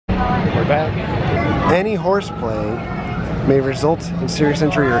we're back. Any horseplay may result in serious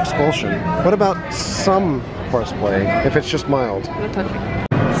injury or expulsion. What about some horseplay, if it's just mild?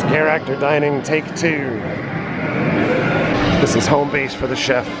 Scareactor dining, take 2. This is home base for the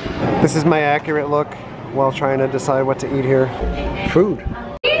chef. This is my accurate look while trying to decide what to eat here. Food.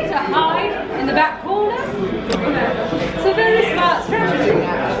 To hide in the back corner. It's a very smart strategy.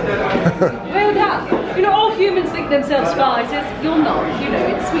 Well done. You know, all humans think themselves fighters. You're not. You know,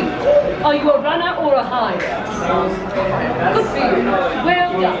 it's sweet. Are you a runner or a hider? Good for you.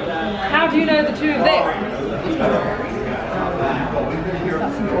 Well done. How do you know the two of them?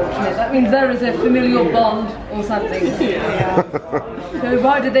 That's unfortunate. That means there is a familial bond or something. So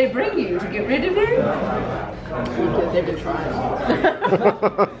why did they bring you? To get rid of you? They've been trying.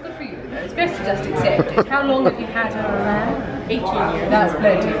 Good for you, though. It's best to just accept it. How long have you had her around? 18 years. That's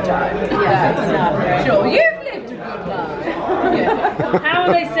plenty of time. Yeah, that's enough. Sure, you've lived a good life. Yeah. How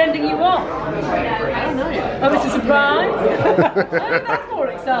are they sending you off? I don't know yet. Oh, it's a surprise? Oh, that's more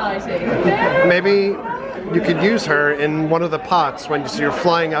exciting. Yeah. Maybe you could use her in one of the pots when you're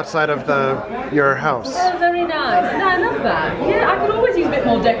flying outside of your house. Oh, very nice. No, I love that. Yeah, I could always use a bit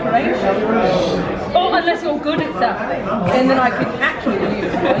more decoration. Oh, unless you're good at something, and then I could actually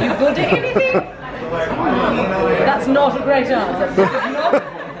use it. Are you good at anything? That's not a great answer. This is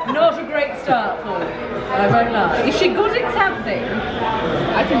not a great start for you. I won't lie. Is she good at something?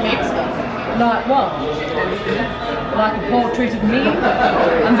 I can make stuff. Like what? Like a portrait of me?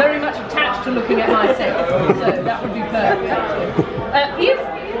 I'm very much attached to looking at myself, so that would be perfect.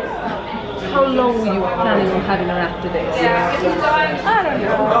 How long were you planning on having her after this? I don't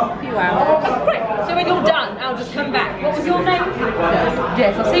know, a few hours. Oh, great. So when you're done, I'll just come back. What was your name?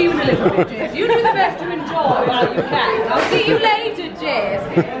 Jess. I'll see you in a little bit, Jess. You do the best to enjoy while you can. I'll see you later, Jess.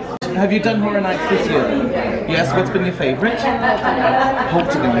 Have you done Horror Nights this year? Yes, what's been your favourite?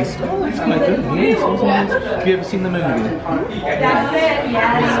 Poltergeist. Oh, that's quite good. Yes, have you ever seen the movie?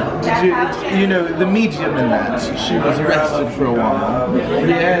 Did you know, the medium in that, she was arrested for a while.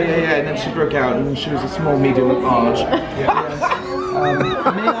 Yeah, and then she broke out and she was a small medium at large. Yes.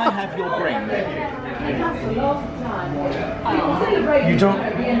 May I have your brain?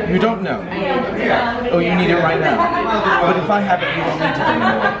 You don't know? Oh, you need it right now. But if I have it, you don't need it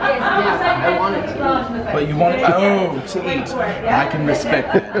anymore. I want it to eat. But you want it, to eat. I can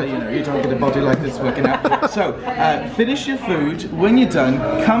respect that. You know, you don't get a body like this working out. So, finish your food. When you're done,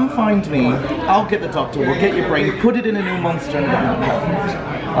 come find me. I'll get the doctor. We'll get your brain, put it in a new monster, and it'll be perfect.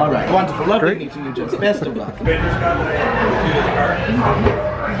 All right, wonderful. Lovely meeting you, Jess. Best of luck. We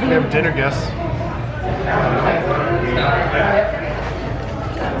have dinner guests.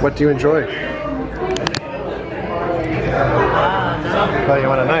 What do you enjoy? Oh, you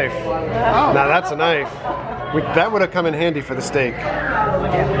want a knife? Oh. Now that's a knife. That would have come in handy for the steak.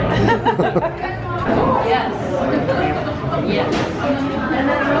 Yes. Yes.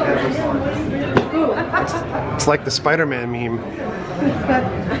 It's like the Spider-Man meme.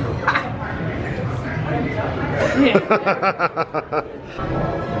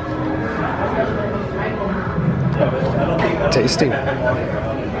 Tasty.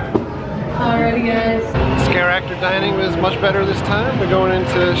 Alrighty, guys. Scareactor dining was much better this time. We're going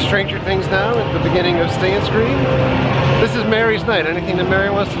into Stranger Things now at the beginning of Stay and Scream. This is Mary's night. Anything that Mary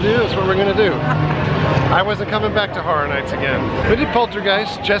wants to do is what we're going to do. I wasn't coming back to Horror Nights again. We did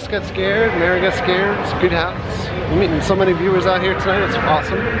Poltergeist. Jess got scared. Mary got scared. It's a good house. We're meeting so many viewers out here tonight. It's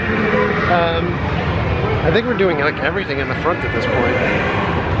awesome. I think we're doing like everything in the front at this point.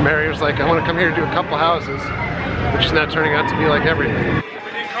 Mary was like, I want to come here to do a couple houses, which is now turning out to be like everything. We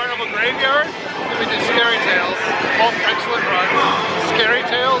did Carnival Graveyard, and we did Scary Tales. Both excellent runs. Scary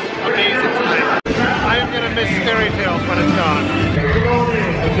Tales, amazing tonight. I am going to miss Scary Tales when it's gone.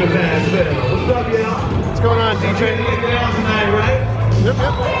 What's going on, DJ? Yep,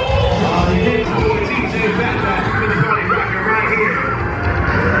 yep.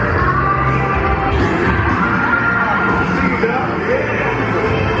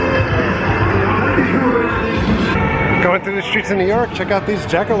 Going through the streets of New York, check out these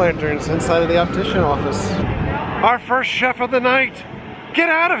jack-o'-lanterns inside of the optician office. Our first chef of the night! Get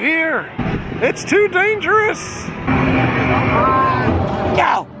out of here! It's too dangerous!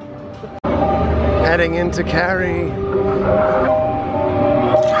 Go! Heading into Carrie.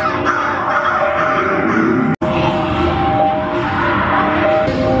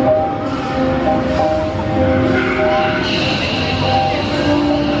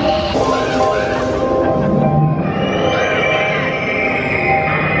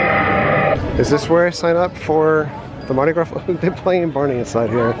 Is this where I sign up for the Mardi Gras? They're playing Barney inside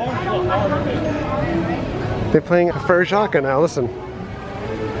here. They're playing Fur Jacques now, listen.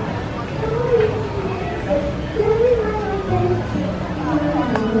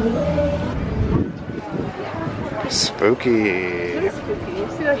 Spooky. It is spooky. You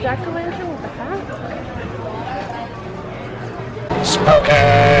see that jack-o'-lantern with the hat?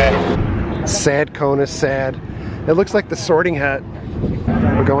 Spooky! Sad cone is sad. It looks like the Sorting Hat.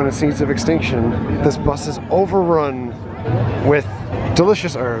 We're going to Seeds of Extinction. This bus is overrun with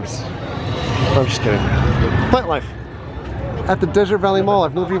delicious herbs. I'm just kidding. Plant life. At the Desert Valley Mall.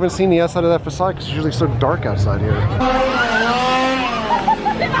 I've never even seen the outside of that facade because it's usually so dark outside here.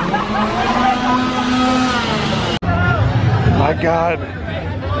 My God.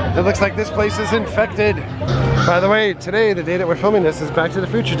 It looks like this place is infected. By the way, today, the day that we're filming this, is Back to the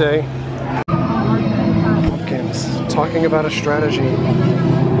Future Day. Pumpkins, talking about a strategy.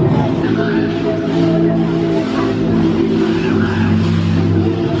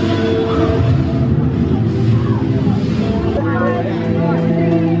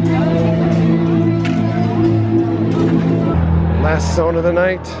 Last zone of the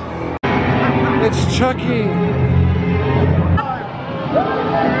night. It's Chucky.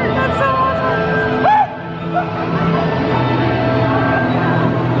 That's so awesome!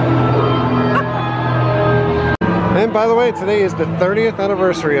 And by the way, today is the 30th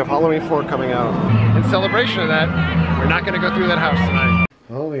anniversary of Halloween 4 coming out. In celebration of that, we're not going to go through that house tonight.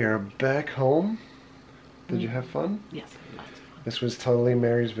 Well, we are back home. Did you have fun? Yes, lots of fun. This was totally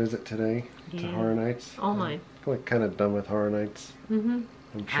Mary's visit today to Yeah. Horror Nights. All mine. I'm like kind of done with Horror Nights. Mm-hmm.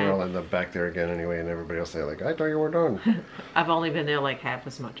 I'm sure I'll end up back there again anyway, and everybody will say like, I thought you were done. I've only been there like half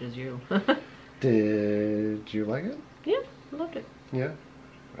as much as you. Did you like it? Yeah, loved it. Yeah.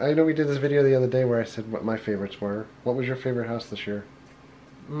 I know we did this video the other day where I said what my favorites were. What was your favorite house this year?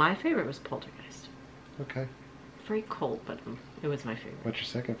 My favorite was Poltergeist. Okay. Very cold, but it was my favorite. What's your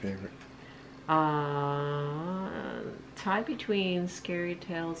second favorite? Tie between Scary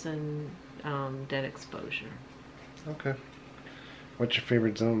Tales and Dead Exposure. Okay. What's your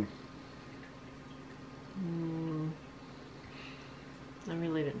favorite zone? I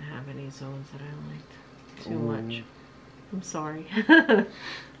really didn't have any zones that I liked too much. I'm sorry.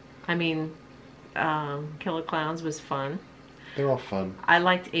 I mean, Killer Clowns was fun. They're all fun. I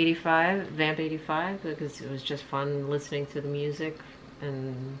liked 85, Vamp 85, because it was just fun listening to the music,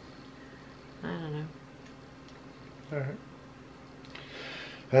 and I don't know. Alright.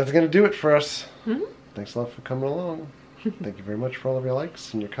 That's going to do it for us. Mm-hmm. Thanks a lot for coming along. Thank you very much for all of your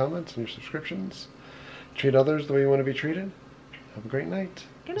likes and your comments and your subscriptions. Treat others the way you want to be treated. Have a great night.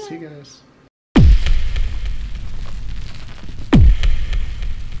 Good night. See you guys.